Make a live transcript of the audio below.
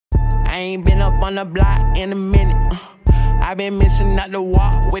I ain't been up on the block in a minute. I been missing out the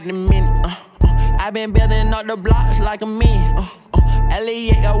walk with the minute. I been building up the blocks like a million.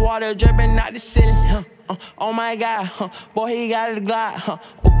 Elliot got water dripping out the ceiling. Oh my God, boy, he got a Glock.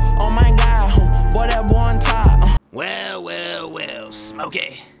 Oh my God, boy, that boy on top. Well,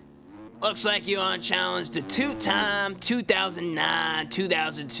 Smokey. Looks like you're on challenge to two-time 2009,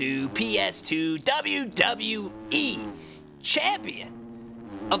 2002 PS2 WWE champion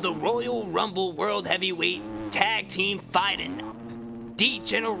of the Royal Rumble World Heavyweight Tag Team Fighting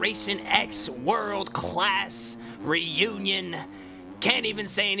D-Generation X World Class Reunion. Can't even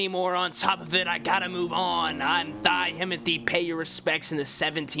say anymore. On top of it, I gotta move on. I'm Thy Himothy. Pay your respects in the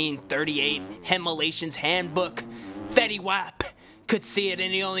 1738 Himalations Handbook. Fetty Wap could see it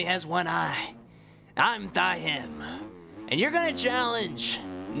and he only has one eye. I'm Thy Him. And you're gonna challenge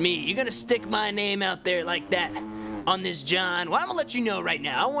me. You're gonna stick my name out there like that on this John. Well, I'm gonna let you know right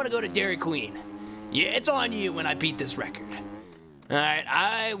now. I wanna go to Dairy Queen. Yeah, it's on you when I beat this record. Alright,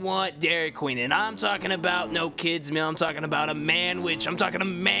 I want Dairy Queen, and I'm talking about no kids meal, I'm talking about a man-wich, I'm talking a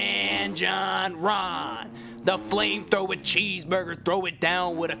man, John Ron. The flamethrower cheeseburger, throw it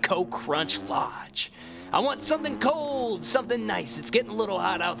down with a Coke Crunch Lodge. I want something cold, something nice. It's getting a little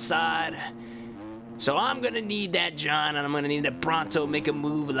hot outside. So I'm gonna need that, John, and I'm gonna need that Pronto make a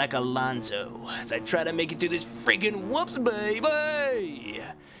move like Alonzo as I try to make it through this friggin' whoops, baby.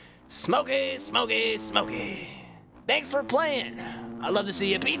 Smokey, Smokey, Smokey. Thanks for playing. I'd love to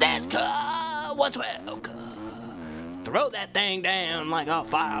see you beat that car 112 car. Throw that thing down like a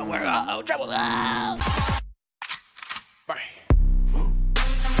firework. Uh-oh, trouble.